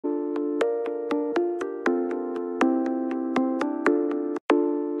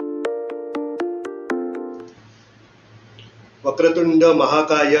वक्रतुंड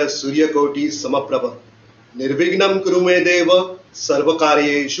महाकाय सूर्यकोटि समप्रभ निर्विघ्नं कुरु मे देव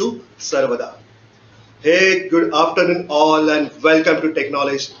सर्वकार्येषु सर्वदा. Hey, good afternoon all and welcome to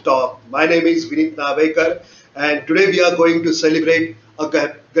Techknowledge Talk. My name is Vinit Narvekar and today we are going to celebrate a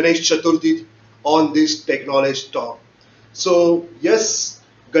Ganesh Chaturthi on this Techknowledge Talk. So yes,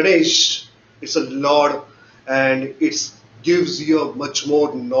 Ganesh, it's a Lord and it gives you much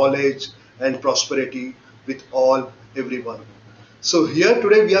more knowledge and prosperity with all everyone. So here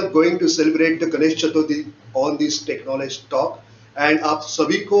today we are going to celebrate the Ganesh Chaturthi on this Techknowledge Talk and आप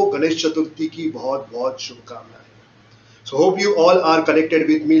सभी को गणेश चतुर्थी की बहुत बहुत शुभकामनाएं. So hope you all are connected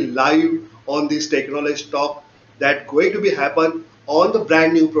with me live on this Techknowledge Talk that going to be happen on the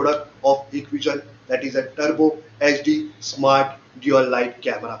brand new product of Hikvision, that is a Turbo HD Smart Dual Light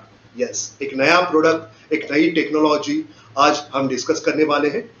Camera. Yes, एक नया product, एक नई technology आज हम discuss करने वाले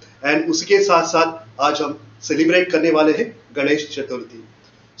हैं and उसके साथ साथ आज हम सेलिब्रेट करने वाले हैं Ganesh Chaturthi.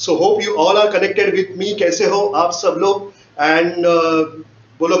 So hope you all are connected with me. कैसे हो आप सब लोग? एंड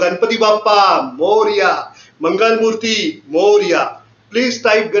बोलो गणपति बाप्पा मोरिया, मंगल मूर्ति Moriya. Please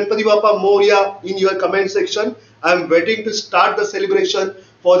type Ganpati Bappa Moriya in your comment section. I am waiting to start the celebration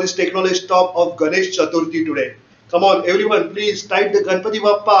for this technology top of Ganesh Chaturthi today. Come on everyone, please type the Ganpati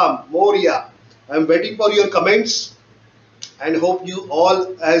Bappa Moria. I am waiting for your comments and hope you all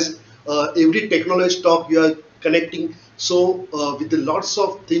as every technology talk you are connecting. So with the lots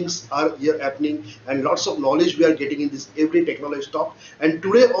of things are here happening and lots of knowledge we are getting in this every technology talk. And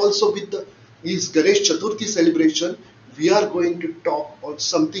today also with this Ganesh Chaturthi celebration, we are going to talk on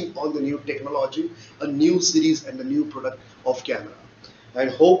something on the new technology, a new series and a new product of camera. And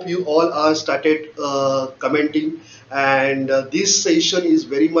hope you all are started commenting and this session is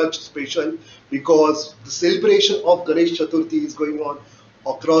very much special because the celebration of Ganesh Chaturthi is going on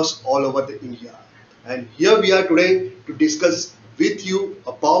across all over the India, and here we are today to discuss with you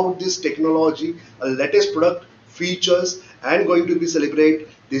about this technology, a latest product, features, and going to be celebrate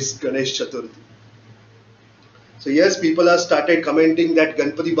this Ganesh Chaturthi. So yes, people are started commenting that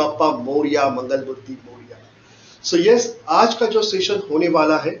Ganpati Bappa Moria, Mangal Murti Moria. So yes, आज का जो session होने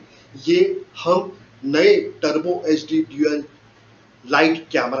वाला है ये हम नए turbo HD dual light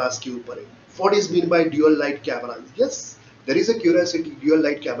cameras के ऊपर है. What is mean by dual light camera? Yes, there is a curiosity. Dual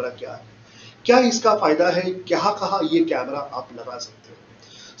light camera क्या है, क्या इसका फायदा है, कहाँ ये कैमरा आप लगा सकते हो.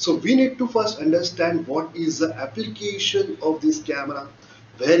 So we need to first understand what is the application of this camera,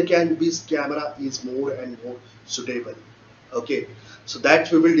 where can this camera is more and more suitable. Okay, so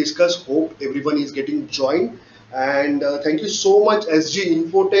that we will discuss. Hope everyone is getting joined. And thank you so much SG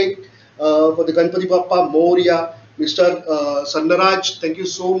Infotech for the Ganpati Bappa Moria. Mr. Sannaraj, thank you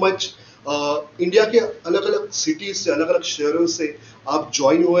so much. India के अलग अलग cities से, अलग अलग शहरों से आप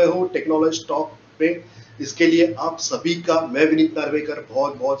join हुए हो टेक्नोलॉजी टॉक पे. इसके लिए आप सभी का मैं विनीत नार्वेकर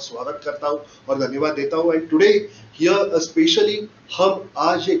बहुत बहुत स्वागत करता हूँ और धन्यवाद देता हूँ. एंड टुडे हियर स्पेशली हम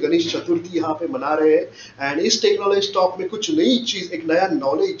आज ये गणेश चतुर्थी यहाँ पे मना रहे हैं एंड इस टेक्नोलॉजी टॉक में कुछ नई चीज, एक नया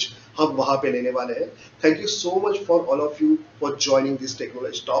नॉलेज हम वहां पे लेने वाले हैं. Thank you so much for all of you for joining this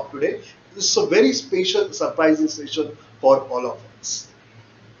technology talk today. This is a very special surprising session for all of us.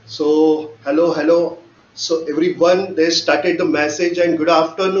 So hello. So everyone, they started the message and good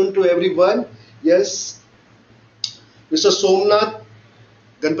afternoon to everyone. Yes, Mr. Somnath,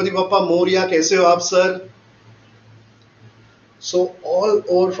 Ganpati Bappa Moria, कैसे हो आप sir? So all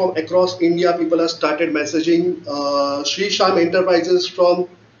over from across India, people have started messaging. Sri Sham Enterprises from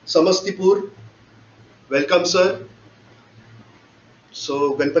Samastipur, welcome sir. So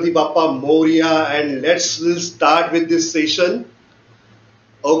Ganpati Bappa Moria, and let's start with this session.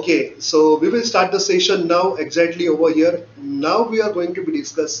 Okay, so we will start the session now exactly over here. Now we are going to be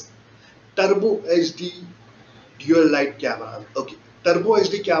discuss Turbo HD Dual Light Camera. Okay, Turbo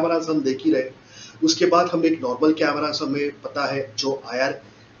HD cameras हम देख ही रहे. उसके बाद हम एक normal camera हमें पता है जो IR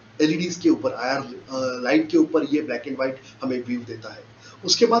LEDs के ऊपर, IR लाइट के ऊपर ये ब्लैक एंड व्हाइट हमें व्यू देता है.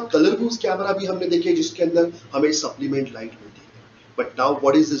 उसके बाद कलर बूस्ट कैमरा भी हमने देखे जिसके अंदर हमें सप्लीमेंट लाइट मिलती है. But now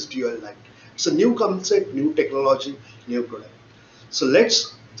what is this dual light? It's a new concept, new technology, new product. So let's,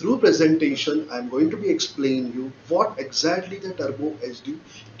 through presentation, I'm going to be explain you what exactly the Turbo HD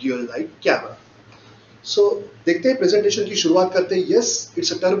Dual Light Camera. So देखते हैं presentation की शुरुआत करते हैं. Yes,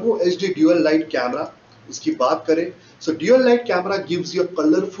 it's a Turbo HD Dual Light Camera. इसकी बात करें, so Dual Light Camera gives you a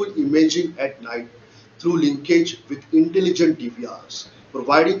colorful imaging at night through linkage with intelligent DVRs,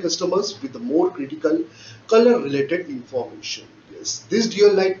 providing customers with the more critical color-related information. Yes, this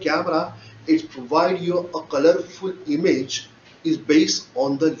Dual Light Camera, it provide you a colorful image is based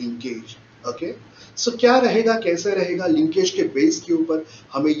on the linkage. Okay, so क्या रहेगा, कैसे रहेगा? Linkage के base के ऊपर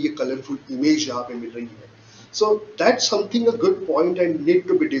हमें ये colourful image यहाँ पे मिल रही है. So that's something a good point and need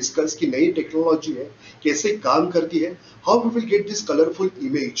to be discuss कि नई टेक्नोलॉजी है कैसे काम करती है, how we will get this colourful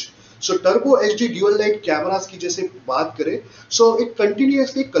image. So turbo HD dual light cameras की जैसे बात करें, सो एक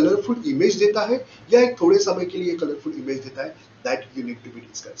कंटिन्यूअसली कलरफुल इमेज देता है या एक थोड़े समय के लिए कलरफुल इमेज देता है, that you need to be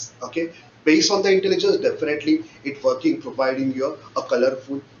discuss. Okay, based on the intelligence, definitely it working providing you a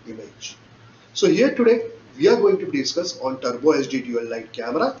colorful image. So here today we are going to discuss on turbo HD dual light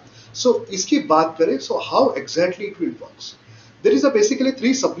camera. So इसकी बात करें, so how exactly it will works. There is a basically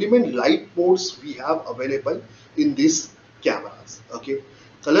 3 supplement light modes we have available in these cameras. Okay,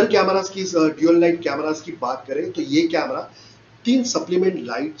 colour cameras की dual light cameras की बात करें तो ये camera 3 supplement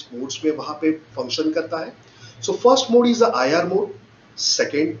light modes में वहां पे फंक्शन करता है. So first mode is a IR mode,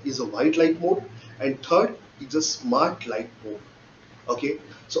 second is a white light mode, and third is a smart light mode. Okay,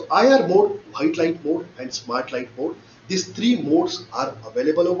 so IR mode, white light mode, and smart light mode, these 3 modes are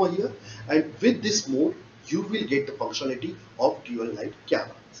available over here, and with this mode you will get the functionality of dual light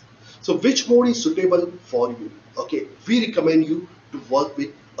cameras. So which mode is suitable for you? Okay, we recommend you to work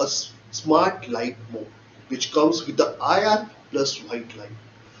with a smart light mode which comes with the IR plus white light.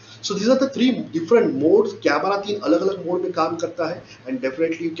 So these are the 3 different modes. Camera 3 अलग अलग mode में काम करता है, and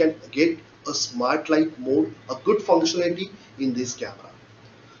definitely you can get a smart light mode, a good functionality in this camera.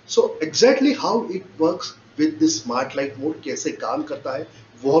 So exactly how it works with this smart light mode, कैसे काम करता है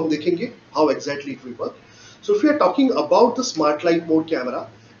वो हम देखेंगे, how exactly it will work. So if we are talking about the smart light mode camera,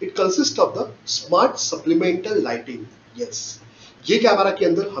 it consists of the smart supplemental lighting. Yes, ये camera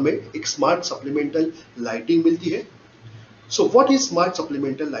के अंदर हमें एक smart supplemental lighting मिलती है. So what is smart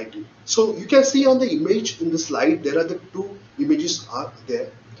supplemental lighting? So you can see on the image in the slide, there are the 2 images are there.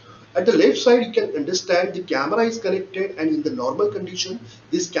 At the left side, you can understand the camera is connected, and in the normal condition,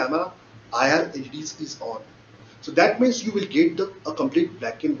 this camera IR LEDs is on. So that means you will get a complete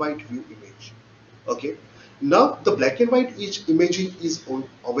black and white view image. Okay. Now the black and white imaging is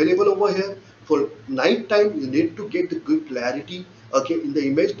available over here. For night time, you need to get the good clarity. Okay, in the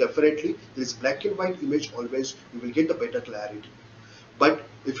image, definitely there is black and white image always, you will get the better clarity. But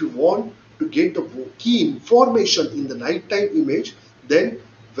if you want to get the key information in the nighttime image, then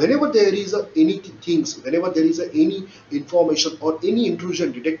whenever there is whenever there is any information or any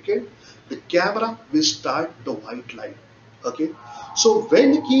intrusion detected, the camera will start the white light. Okay, so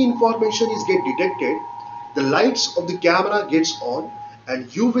when the key information is get detected, the lights of the camera gets on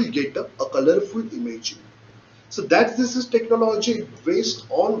and you will get a colorful imaging. So that this is technology based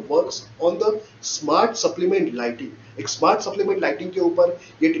on works on the smart supplement lighting. एक smart supplement lighting के ऊपर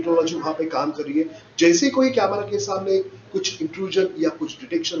ये technology वहाँ पे काम कर रही है. जैसे कोई कैमरा के सामने कुछ इंट्रूजन या कुछ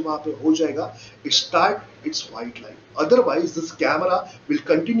डिटेक्शन वहाँ पे हो जाएगा, it start its white light. Otherwise this camera will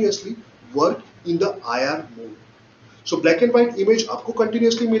continuously work in the IR mode. So black and white image आपको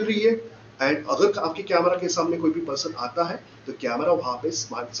continuously मिल रही है, एंड अगर आपके कैमरा के सामने कोई भी पर्सन आता है तो कैमरा वहां पे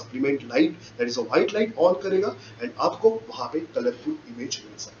smart supplement light, that is a white light, on करेगा एंड आपको वहां पे कलरफुल इमेज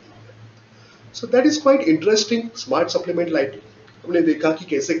मिल सकती है. So that is quite interesting. Smart supplement light हमने देखा कि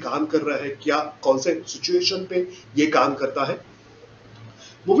कैसे काम कर रहा है, क्या कौन से सिचुएशन पे ये काम करता है.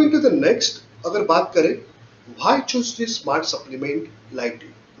 मूविंग टू द नेक्स्ट, अगर बात करें why choose this smart supplement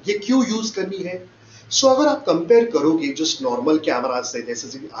lighting, ये क्यों यूज करनी है. सो अगर आप कंपेयर करोगे जस्ट नॉर्मल कैमरा से,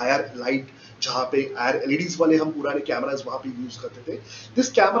 जैसे IR लाइट जहां पे IR LEDs वाले हम पुराने कैमरास वहां पे यूज करते थे, this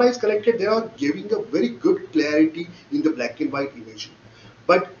camera is connected, they are giving a very good clarity in the black and white image,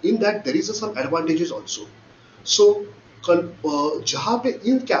 but in that there is some advantages also. सो जहां पे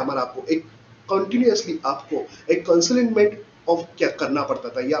इन कैमरा को एक कंटिन्यूअसली आपको एक कंसीलमेंट ऑफ क्या करना पड़ता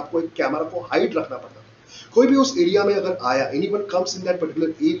था, या आपको एक कैमरा को हाइड रखना पड़ता था. कोई भी उस एरिया में अगर आया, anyone comes in that particular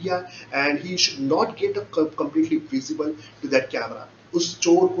area and he should not get a completely visible to that camera. उस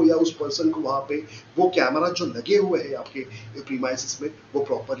चोर को या उस पर्सन को वहां पे वो कैमरा जो लगे हुए हैं आपके प्रीमाइसेस में वो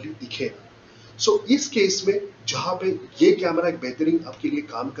प्रॉपरली दिखेगा. सो इस केस में जहां पे ये कैमरा एक बेहतरीन आपके लिए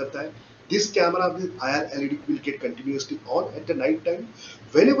काम करता है, this camera with IR LED will get continuously on at the night time.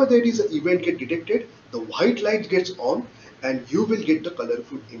 Whenever there is an event get detected, the white light gets on and you will get the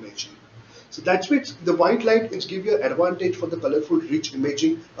colorful imaging. So that's why the white light is give you an advantage for the colorful rich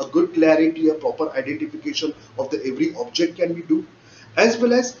imaging, a good clarity, a proper identification of the every object can be do, as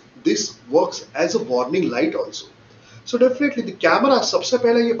well as this works as a warning light also. So definitely the camera सबसे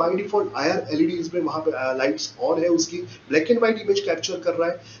पहले ये by default IR LEDs में वहाँ पे lights on है, उसकी black and white image capture कर रहा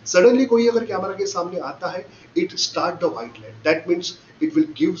है. Suddenly कोई अगर कैमरा के सामने आता है, it start the white light. That means it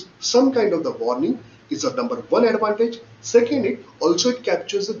will give some kind of the warning. Is a number 1 advantage. Second, it also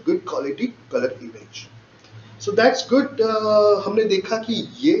captures a good quality color image. So that's good. हमने देखा कि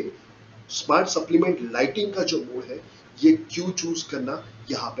ये smart supplement lighting का जो mode है, ये क्यों choose करना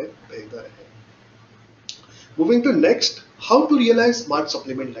यहाँ पे बेहतर है. Moving to next, how to realize smart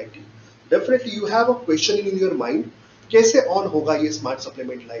supplement lighting. Definitely you have a question in your mind, कैसे ऑन होगा ये स्मार्ट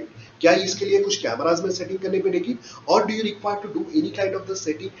सप्लीमेंट लाइट? क्या इसके लिए कुछ कैमराज में सेटिंग करनी पड़ेगी, और do you require to do any kind of the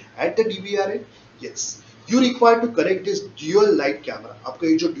setting at the DVR and? Yes, you require to connect this dual light camera. आपका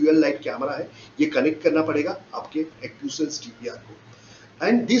ये जो ड्यूअल लाइट कैमरा है ये कनेक्ट करना पड़ेगा आपके एक्यूसेंस डीवीआर को,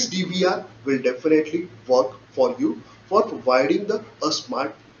 and this DVR will definitely work for you for providing a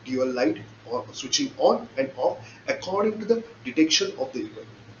smart dual light or switching on and off according to the detection of the event.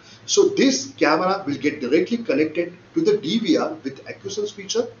 So this camera will get directly connected to the DVR with AccuSense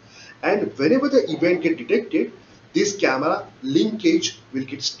feature, and whenever the event get detected, this camera linkage will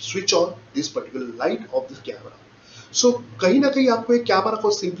get switch on this particular light of this camera. So कहीं ना कहीं आपको एक camera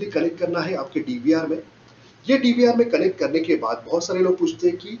को simply connect करना है आपके DVR में. ये डीवीआर में कनेक्ट करने के बाद बहुत सारे लोग पूछते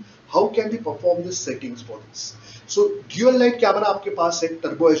हैं कि how can we perform this settings for this. So dual light camera आपके पास है,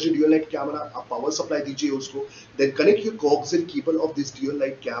 turbo HD dual light camera, आप पावर सप्लाई दीजिए उसको, then connect your coaxial cable of this dual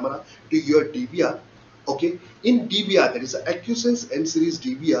light camera to your DVR. Okay, in DVR, that is a AccuSense M series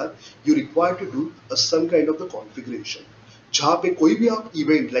DVR, you require to do some kind of the configuration. जहाँ पे कोई भी आप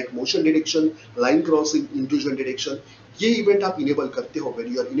event like motion detection, line crossing, intrusion detection, ये event आप enable करते हो, when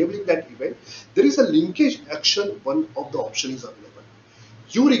you are enabling that event, there is a linkage action. One of the option is available.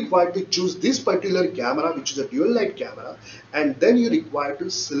 You require to choose this particular camera, which is a dual light camera, and then you require to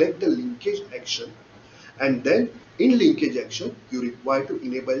select the linkage action, and then in linkage action you require to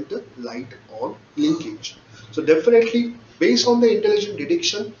enable the light on linkage. So definitely based on the intelligent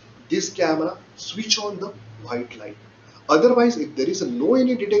detection, this camera switch on the white light. Otherwise, if there is no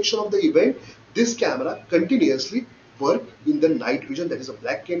any detection of the event, this camera continuously work in the night vision, that is a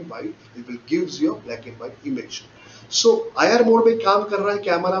black and white. It will gives you a black and white image. So IR mode में काम कर रहा है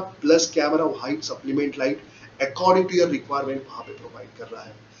camera, plus camera white supplement light according to your requirement वहाँ पे provide कर रहा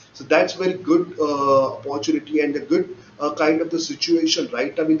है. So that's very good opportunity and a good kind of the situation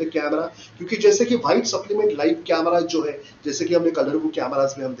right now in the camera. क्योंकि जैसे कि वाइट सप्लीमेंट लाइट कैमरा जो है, जैसे कि हमने कलरफुल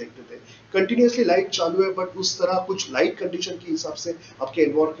कैमरास में हम देखते थे कंटिन्यूसली लाइट चालू है, बट उस तरह कुछ लाइट कंडीशन के हिसाब से, आपके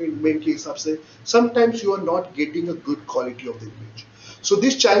एनवायरनमेंट के हिसाब से sometimes you are not getting a good quality of the image. So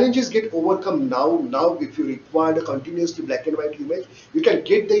these challenges get overcome now. Now if you require a continuously black and white image, you can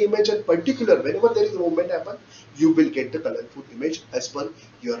get the image, and particular whenever there is a movement happen, you will get the colorful image as per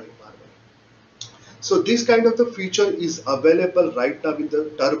your requirement. So this kind of the feature is available right now in the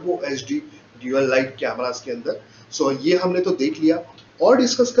turbo HD dual light cameras के अंदर. So ये हमने तो देख लिया, और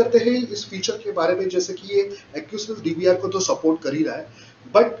discuss करते हैं इस फीचर के बारे में. जैसे कि ये AccuSense DVR को तो सपोर्ट कर ही रहा है,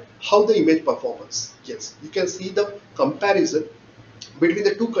 but how the image performance. Yes, you can see the comparison between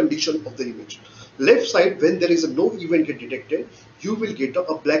the two conditions of the image. Left side, when there is no event get detected, you will get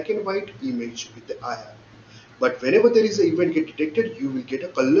a black and white image with the IR. But whenever there is an event get detected, you will get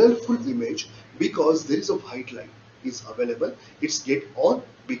a colorful image because there is a white light is available. It's get on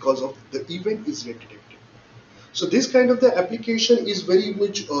because of the event is get detected. So this kind of the application is very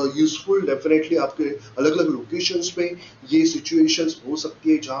much useful. Definitely आपके अलग-अलग locations पे ये situations हो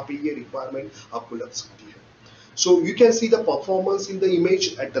सकती है जहाँ पे ये requirement आपको लग सकती है. So you can see the performance in the image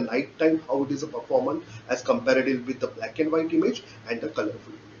at the night time, how it is a performance as comparative with the black and white image and the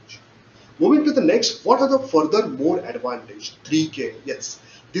colorful image. Moving to the next, what are the further more advantage? 3K. Yes,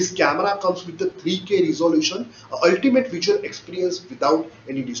 this camera comes with the 3K resolution, ultimate visual experience without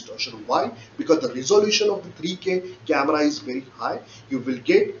any distortion. Why? Because the resolution of the 3K camera is very high. You will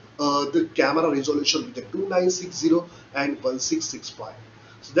get the camera resolution with the 2960 and 1665.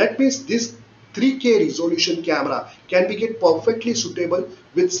 So that means this 3K resolution camera can be get perfectly suitable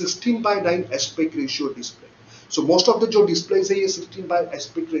with 16:9 aspect ratio display. So most of the जो displays है ये 16:9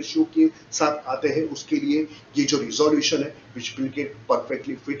 aspect ratio के साथ आते हैं, उसके लिए ये जो resolution है which will get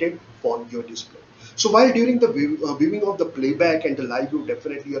perfectly fitted for your display. So while during the viewing of the playback and the live view,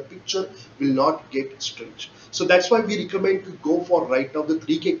 definitely your picture will not get strange. So that's why we recommend to go for right now the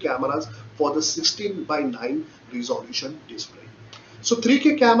 3K cameras for the 16:9 resolution display. So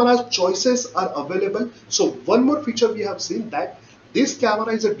 3K cameras choices are available. So one more feature we have seen that this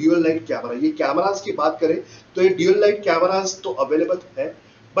camera is a dual light camera. ये cameras की बात करें तो ये dual light cameras तो available है,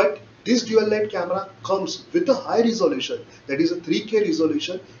 but this dual light camera comes with a high resolution, that is a 3K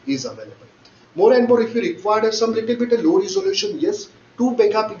resolution is available. More and more, if you require some little bit of low resolution, yes, 2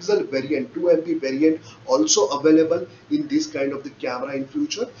 megapixel variant, 2 MP variant also available in this kind of the camera in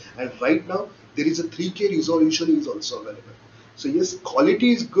future. And right now there is a 3K resolution is also available. So yes,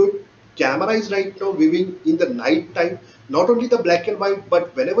 quality is good. Camera is right now viewing in the night time, not only the black and white,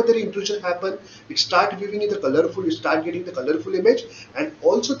 but whenever the intrusion happen, it start viewing in the colorful, you start getting the colorful image, and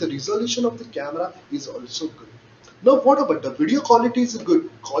also the resolution of the camera is also good. Now what about the video quality is good.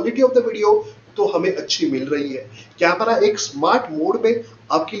 Quality of the video तो हमें अच्छी मिल रही है। Camera एक smart mode में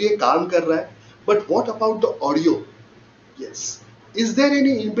आपके लिए काम कर रहा है। But what about the audio? Yes. Is there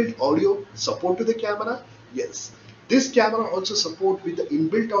any inbuilt audio support to the camera? Yes. This camera also support with the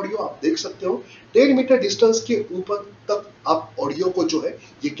inbuilt audio. आप देख सकते हो 10 मीटर डिस्टेंस के ऊपर तक आप ऑडियो को जो है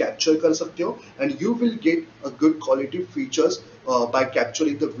ये कैप्चर कर सकते हो and you will get a good quality features by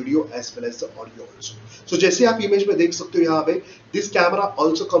capturing the video as well as the audio also. So जैसे आप इमेज में देख सकते हो यहाँ पे this camera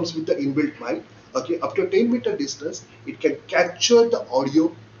also comes with the inbuilt mic. Okay, up to 10 meter distance it can capture the audio,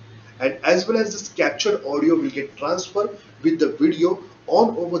 and as well as this captured audio will get transferred with the video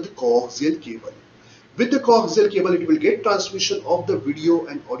on over the coaxial cable. With the coaxial cable, it will get transmission of the video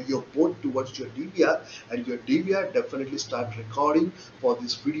and audio both towards your DVR, and your DVR definitely start recording for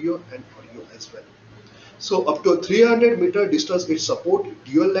this video and audio as well. So up to 300 meter distance, it support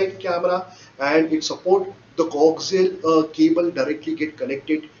dual light camera, and it support the coaxial cable directly get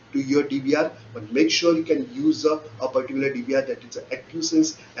connected to your DVR, but make sure you can use a particular DVR that is a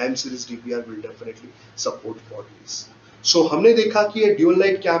AccuSense M series DVR will definitely support for this. So हमने देखा कि ये dual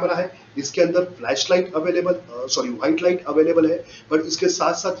light camera है, इसके अंदर flash light available, white light available है, पर इसके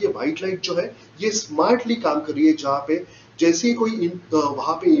साथ साथ ये व्हाइट लाइट जो है ये स्मार्टली काम कर रही है। जहाँ पे जैसे ही कोई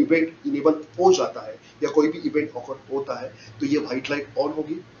वहां पे इवेंट इनेबल हो जाता है या कोई भी इवेंट ऑकर होता है तो ये व्हाइट लाइट ऑन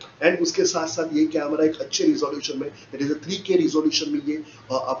होगी, एंड उसके साथ साथ ये कैमरा एक अच्छे रिजोल्यूशन में, दैट इज 3K रिजोल्यूशन में ये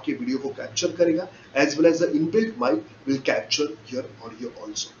आपके वीडियो को कैप्चर करेगा, as well as the inbuilt mic will capture your audio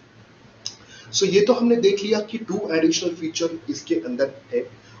also. सो ये तो हमने देख लिया कि 2 एडिशनल फीचर इसके अंदर है।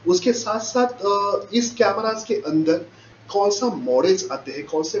 उसके साथ साथ इस कैमरास के अंदर कौन सा मॉडल्स आते हैं,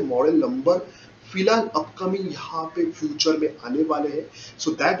 कौन से मॉडल नंबर फिलहाल अपकमिंग यहाँ पे फ्यूचर में आने वाले हैं,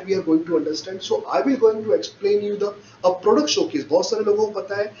 so that we are going to understand. So I will going to explain you the product showcase. बहुत सारे लोगों को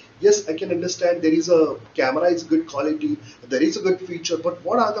पता है, yes I can understand their is a camera is good quality, there is a good feature, but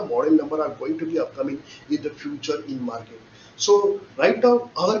what are the model number are going to be upcoming in the future in market. So right now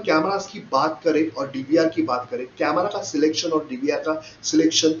अगर cameras की बात करें और DVR की बात करें, camera का selection और डीवीआर का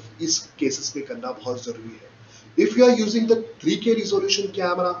सिलेक्शन इस केसेस में करना बहुत जरूरी है। If you are using the 3K resolution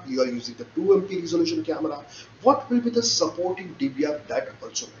camera, you are using the 2MP resolution camera, what will be the supporting DVR, that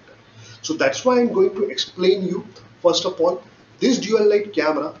also matter. So that's why I'm going to explain you first of all this dual light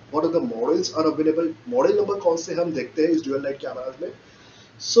camera, what are the models are available, model number कौन से हम देखते हैं इस dual light cameras में।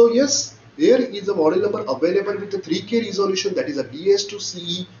 So yes, there is a model number available with the 3K resolution, that is a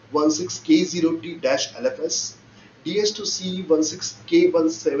DS2CE16K0T-LFS,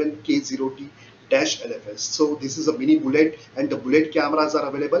 DS2CE16K17K0T LFS. So this is a mini bullet, and the bullet cameras are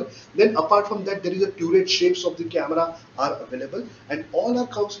available. Then apart from that, there is a turret shapes of the camera are available, and all are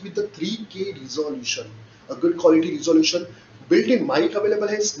comes with the 3K resolution, a good quality resolution. Built-in mic available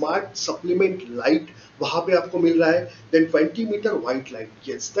है, smart supplement light वहाँ पे आपको मिल रहा है, then 20 meter white light.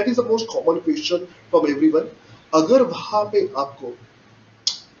 Yes, that is the most common question from everyone. अगर वहाँ पे आपको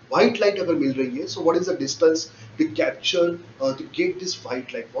white light अगर मिल रही है, so what is the distance to capture to get this white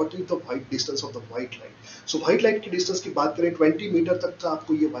light, what is the white distance of the white light? So white light की distance की बात करें 20 मीटर तक का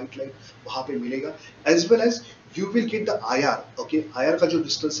आपको ये white light वहाँ पे मिलेगा, as well as you will get the IR, okay, IR का जो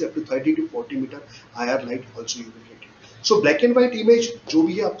distance है up to 30 to 40 meter IR light also you will get it. So black and white image जो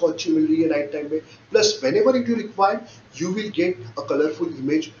भी है आपको अच्छी मिल रही है नाइट टाइम में, plus whenever it you required you will get a colorful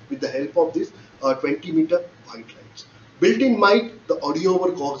image with the help of this 20 meter white lights. Built-in mic, the audio over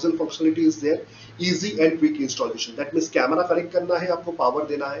coaxial functionality is there, easy and quick installation. That means camera connect करना है, आपको power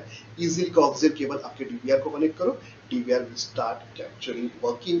देना है, easily coaxial cable आपके DVR को connect करो, DVR will start capturing,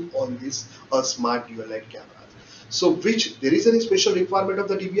 working on this smart dual light camera. So which there is any special requirement of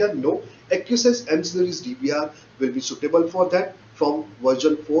the DVR? No, AccuSense M series DVR will be suitable for that. From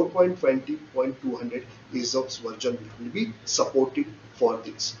version 4.20.200 is the version will be supported for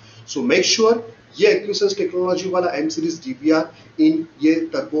this. So make sure ये AccuSense technology वाला M series DVR इन ये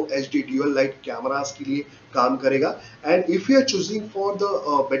turbo HD dual light cameras के लिए काम करेगा, and if you are choosing for the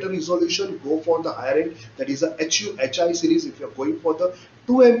better resolution, go for the higher end, that is a HUHI series. If you are going for the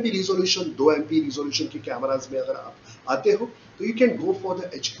 2MP resolution, 2MP resolution के cameras में अगर आप आते हो तो you can go for the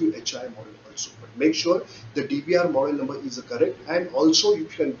HQHI model also, but make sure the DVR model number is correct, and also you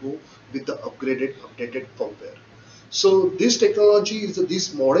can go with the updated firmware. So this technology is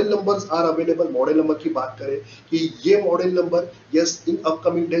these model numbers are available. Model number की बात करें कि ये model number, yes, in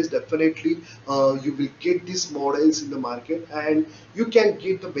upcoming days definitely you will get these models in the market, and you can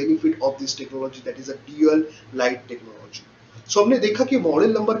get the benefit of this technology, that is a dual light technology. So हमने देखा कि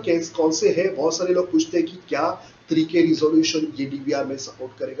model number कौन से है। बहुत सारे लोग पूछते हैं कि क्या 3K resolution ये DVR में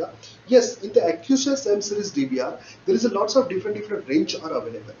support करेगा. Yes, in the Acuus M series DVR, there is a lots of different range are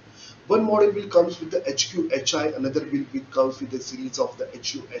available. One model will comes with the HQHI, another will comes with a series of the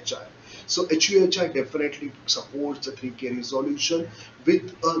HUHI. So HUHI definitely supports the 3K resolution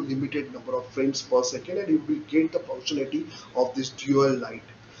with a limited number of frames per second, and you will get the functionality of this dual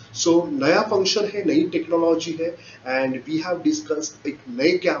light. सो नया function है, नई technology है, and we have discuss एक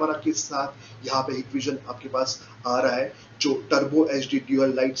नए camera के साथ यहाँ पे हिकविजन आपके पास आ रहा है जो turbo HD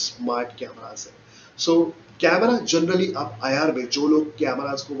dual light smart cameras है. सो कैमरा जनरली आप आईआर में जो लोग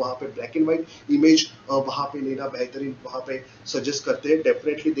कैमरास को वहां पे ब्लैक एंड व्हाइट इमेज वहां पे लेना बेहतरीन वहां पे सजेस्ट करते हैं.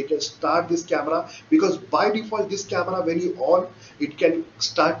 Definitely they can start this camera because by default this camera when you on it can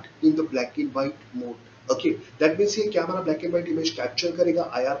start in the black and white mode. Okay, that means ये camera black and white image capture करेगा,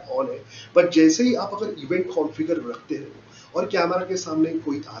 IR on है. But जैसे ही आप अगर event configure रखते हो और camera के सामने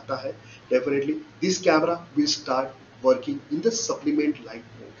कोई आता है, definitely this camera will start working in the supplement light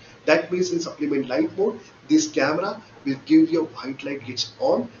mode. That means in supplement light mode this camera will give you white light gets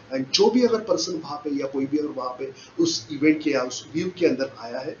on, and जो भी अगर पर्सन वहां पे या कोई भी अगर वहां पे उस इवेंट के या उस व्यू के अंदर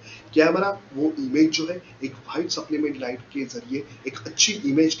आया है, कैमरा वो इमेज जो है एक व्हाइट सप्लीमेंट लाइट के जरिए एक अच्छी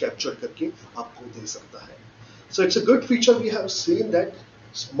इमेज कैप्चर करके आपको दे सकता है. So it's a good feature we have seen that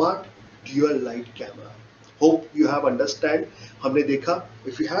smart dual light camera. Hope you have understand. हमने देखा.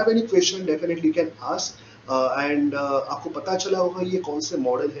 If you have any question definitely can ask. And आपको पता चला होगा ये कौन से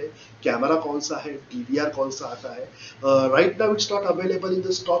मॉडल है, कैमरा कौन सा है, डीवीआर कौन सा आता है. Right now it's not available in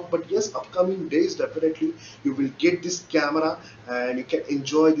the stock, but yes, upcoming days definitely you will get this camera and you can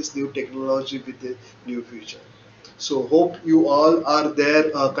enjoy this new technology with the new future. So hope you all are there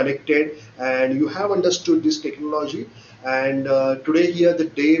connected and you have understood this technology. And today here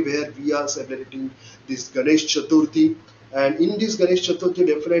the day where we are celebrating this Ganesh Chaturthi, and in this Ganesh Chaturthi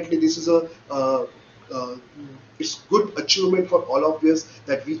definitely this is a it's good achievement for all of us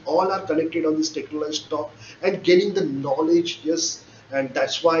that we all are connected on this technology talk and gaining the knowledge. Yes, and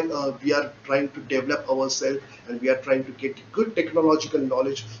that's why we are trying to develop ourselves and we are trying to get good technological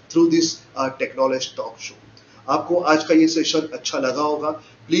knowledge through this technology talk show. आपको आज का ये session अच्छा लगा होगा.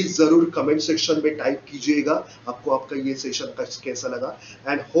 Please जरूर comment section में type कीजिएगा आपको आपका ये सेशन कैसा लगा.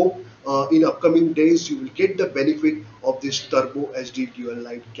 And hope in upcoming days you will get the benefit of this turbo HD dual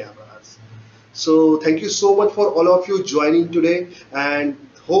light cameras. So thank you so much for all of you joining today,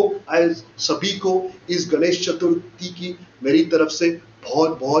 and hope आज सभी को इस गणेश चतुर्थी की मेरी तरफ से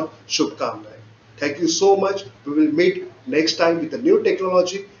बहुत बहुत शुभकामनाएं. Thank you so much. We will meet next time with a new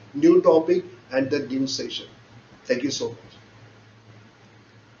technology, new topic and the new session. Thank you so much.